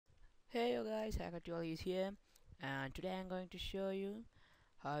Hey you guys, Hackatul is here, and today I'm going to show you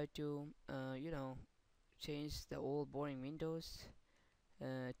how to change the old boring Windows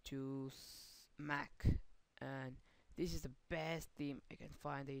to Mac. And this is the best theme I can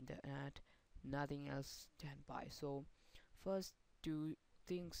find on the internet, nothing else can buy. So first two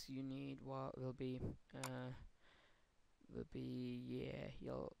things you need uh, will be yeah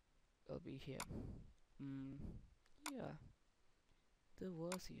you'll will be here. mm, yeah, there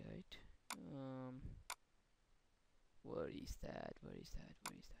was it, right? Where is that? Where is that?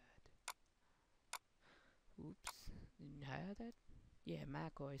 Where is that? Oops, didn't have that. Yeah,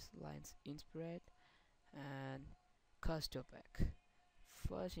 Mac OS Lines Inspired and Custopack.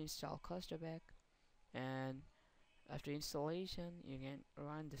 First install Custopack, and after installation you can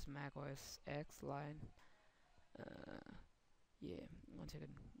run this Mac OS X line. Uh, yeah, 1 second,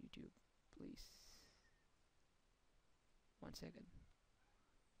 YouTube, please. 1 second.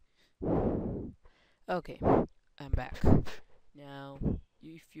 Okay, I'm back. Now,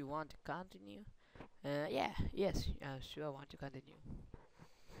 if you want to continue, sure, I want to continue.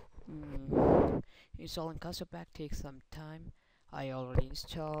 Installing Custopack takes some time. I already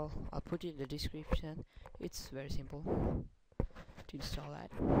installed. I'll put it in the description. It's very simple to install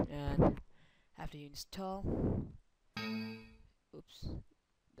that. And after you install, oops,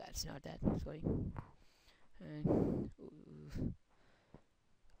 that's not that. Sorry. And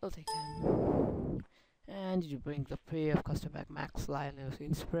it'll take time. And you bring the pair of Custopack Max Linux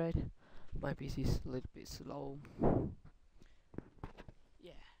in spread. My PC is a little bit slow.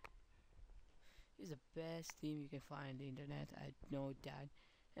 Yeah, it's the best theme you can find on the internet. I know that.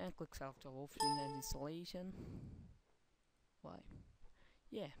 And click select all option and installation. Why?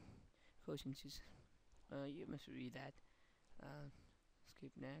 Yeah, coaching is you must read that. Uh,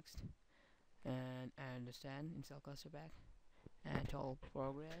 Skip next. And I understand install Custopack and all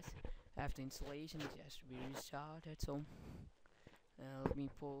progress. After installation, it has to be restarted. So let me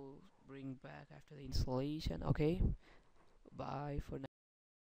bring back after the installation. Okay, bye for now.